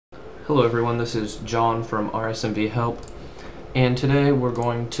Hello everyone, this is John from RSMVHelp, and today we're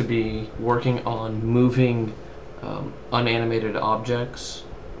going to be working on moving unanimated objects,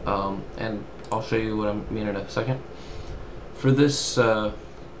 and I'll show you what I mean in a second. For this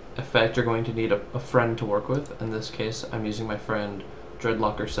effect, you're going to need a friend to work with. In this case, I'm using my friend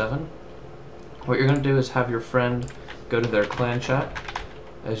Dreadlocker7. What you're going to do is have your friend go to their clan chat.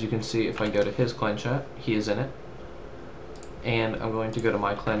 As you can see, if I go to his clan chat, he is in it. And I'm going to go to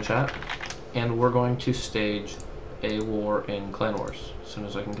my clan chat, and we're going to stage a war in Clan Wars as soon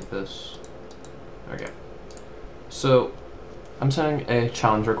as I can get this. Okay. So I'm sending a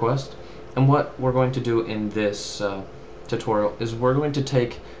challenge request, and what we're going to do in this tutorial is we're going to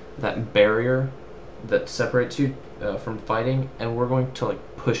take that barrier that separates you from fighting, and we're going to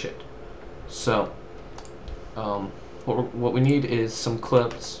push it. So what we need is some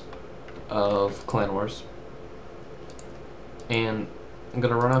clips of Clan Wars. And I'm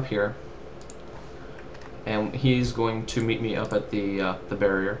gonna run up here, and he's going to meet me up at the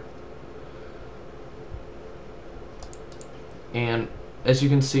barrier. And as you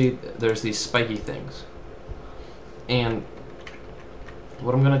can see, there's these spiky things. And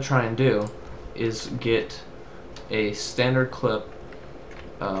what I'm gonna try and do is get a standard clip,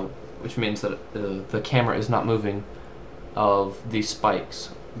 which means that the camera is not moving, of these spikes,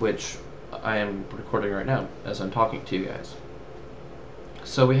 which I am recording right now as I'm talking to you guys.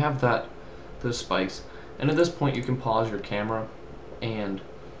 So we have those spikes, and at this point you can pause your camera, and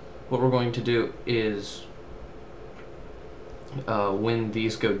what we're going to do is when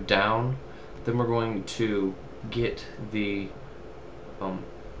these go down, then we're going to get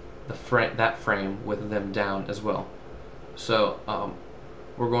that frame with them down as well. So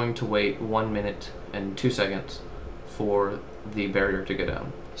we're going to wait 1 minute and 2 seconds for the barrier to go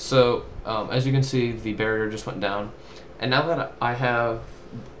down. So as you can see, the barrier just went down. And now that I have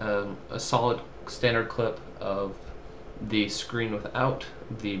a solid standard clip of the screen without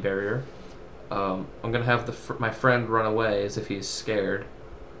the barrier, I'm going to have my friend run away as if he's scared.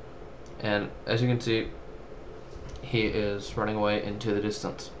 And as you can see, he is running away into the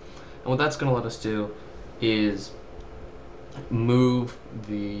distance. And what that's going to let us do is move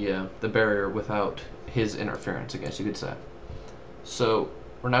the barrier without his interference, I guess you could say. So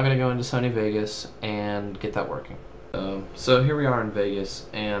we're now going to go into Sony Vegas and get that working. So here we are in Vegas,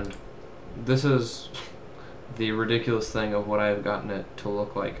 and this is the ridiculous thing of what I've gotten it to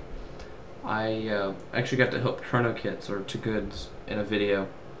look like. I actually got to help Chrono Kits or To Goods in a video,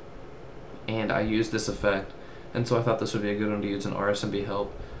 and I used this effect, and so I thought this would be a good one to use in RSMVHelp,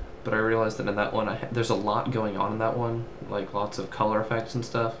 but I realized that in that one there's a lot going on in that one, like lots of color effects and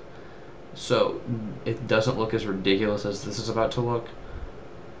stuff, so it doesn't look as ridiculous as this is about to look.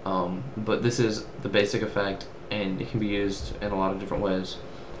 But this is the basic effect, and it can be used in a lot of different ways.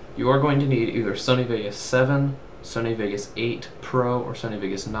 You are going to need either Sony Vegas 7, Sony Vegas 8 Pro, or Sony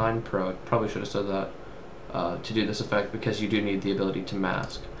Vegas 9 Pro. I probably should have said that to do this effect, because you do need the ability to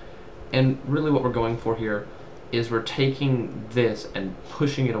mask. And really what we're going for here is we're taking this and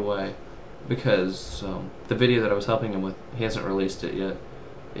pushing it away, because the video that I was helping him with, he hasn't released it yet.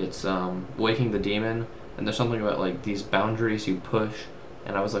 It's Waking the Demon, and there's something about like these boundaries you push.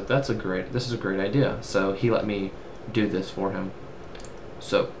 And I was like, this is a great idea. So he let me do this for him.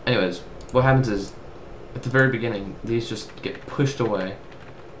 So anyways, what happens is, at the very beginning, these just get pushed away.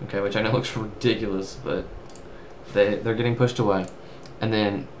 Okay, which I know looks ridiculous, but they're getting pushed away. And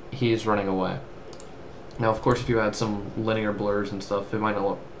then he's running away. Now, of course, if you add some linear blurs and stuff, it might not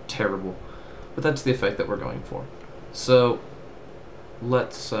look terrible. But that's the effect that we're going for. So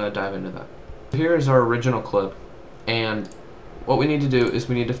let's dive into that. Here is our original clip, and what we need to do is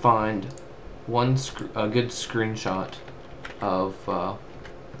we need to find a good screenshot of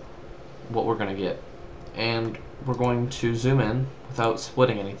what we're going to get. And we're going to zoom in without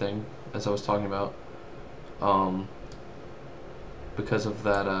splitting anything, as I was talking about, because of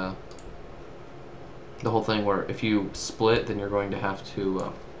that, the whole thing where if you split, then you're going to have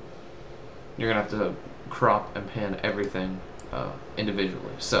to crop and pan everything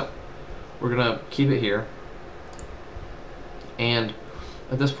individually. So we're going to keep it here. And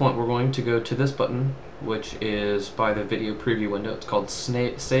at this point, we're going to go to this button, which is by the video preview window. It's called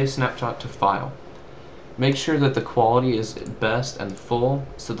Save Snapshot to File. Make sure that the quality is best and full,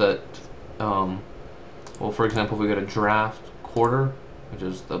 so that, well, for example, if we go to Draft Quarter, which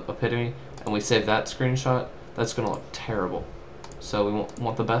is the epitome, and we save that screenshot, that's going to look terrible. So we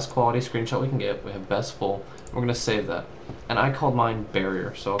want the best quality screenshot we can get. We have best full. We're going to save that. And I called mine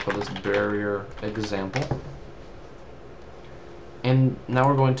Barrier, so I'll call this Barrier Example. And now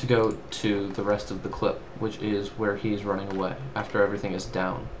we're going to go to the rest of the clip, which is where he's running away after everything is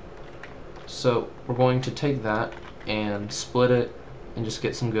down. So we're going to take that and split it and just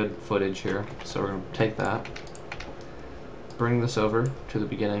get some good footage here. So we're going to take that, bring this over to the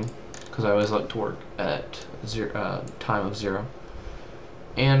beginning, because I always like to work at time of 0.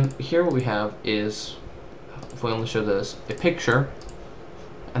 And here what we have is, if we only show this, a picture,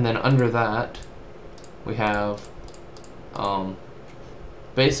 and then under that we have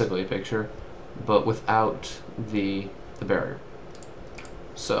basically a picture, but without the barrier.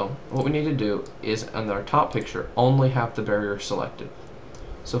 So what we need to do is, on our top picture, only have the barrier selected.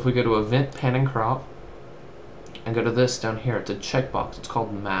 So if we go to Event, Pan and Crop, and go to this down here, it's a checkbox, it's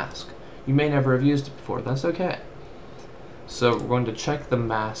called Mask. You may never have used it before, that's okay. So we're going to check the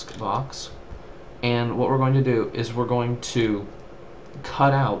mask box, and what we're going to do is we're going to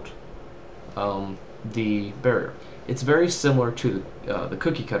cut out the barrier. It's very similar to the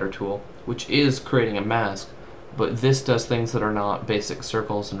cookie cutter tool, which is creating a mask, but this does things that are not basic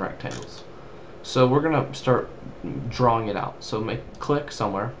circles and rectangles. So we're going to start drawing it out. So click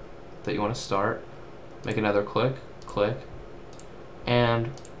somewhere that you want to start, make another click, and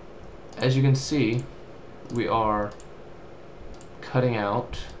as you can see, we are cutting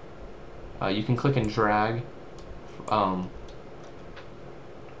out. You can click and drag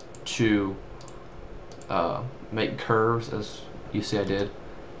to make curves, as you see I did,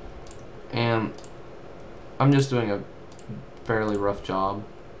 and I'm just doing a fairly rough job.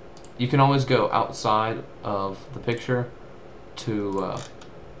 You can always go outside of the picture to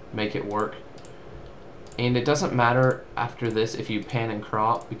make it work, and it doesn't matter after this if you pan and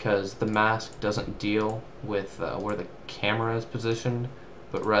crop, because the mask doesn't deal with where the camera is positioned,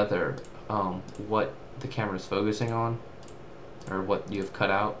 but rather what the camera is focusing on, or what you've cut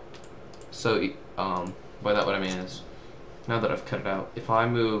out. So by that what I mean is, now that I've cut it out, if I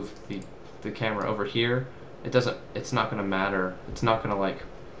move the camera over here, it's not going to matter. It's not going to like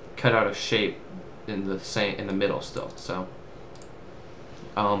cut out a shape in the middle still. So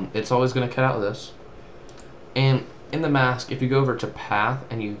it's always going to cut out this. And in the mask, if you go over to Path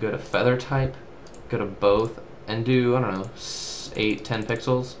and you go to Feather Type, go to both, and do, I don't know, 8-10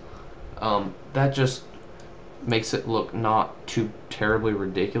 pixels, that just makes it look not too terribly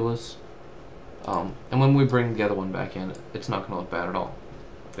ridiculous. And when we bring the other one back in, it's not going to look bad at all,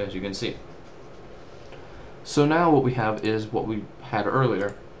 as you can see. So now what we have is what we had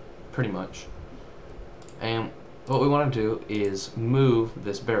earlier, pretty much. And what we want to do is move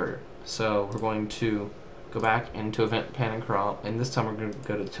this barrier. So we're going to go back into Event, Pan and Crop, and this time we're going to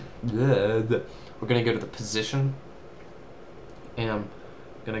go to the position, and I'm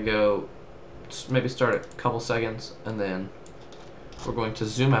going to go maybe start at a couple seconds, and then we're going to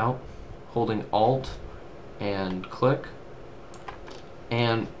zoom out holding Alt and click,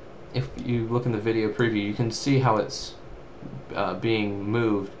 and if you look in the video preview, you can see how it's being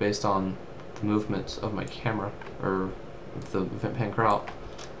moved based on the movements of my camera, or the Event, Pan, Crop.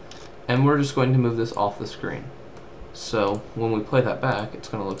 And we're just going to move this off the screen. So when we play that back, it's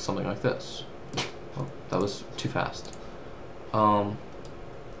going to look something like this. Oh, that was too fast. But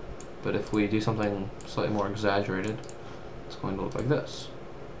if we do something slightly more exaggerated, it's going to look like this.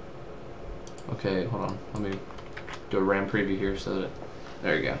 Okay, hold on. Let me do a RAM preview here so that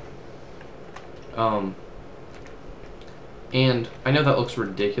there you go. And I know that looks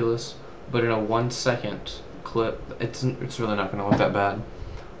ridiculous, but in a 1-second clip, it's really not going to look that bad.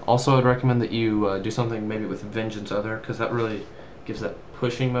 Also, I'd recommend that you do something maybe with Vengeance Other, because that really gives that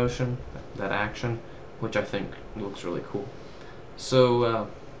pushing motion, that action, which I think looks really cool. So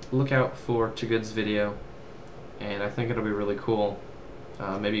look out for Too Good's video, and I think it'll be really cool.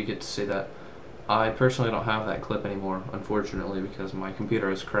 Maybe you get to see that. I personally don't have that clip anymore, unfortunately, because my computer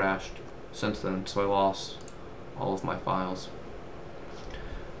has crashed since then, so I lost all of my files.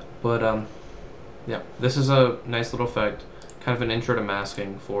 But yeah, this is a nice little effect, kind of an intro to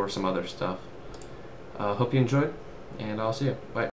masking for some other stuff. Hope you enjoyed, and I'll see you. Bye.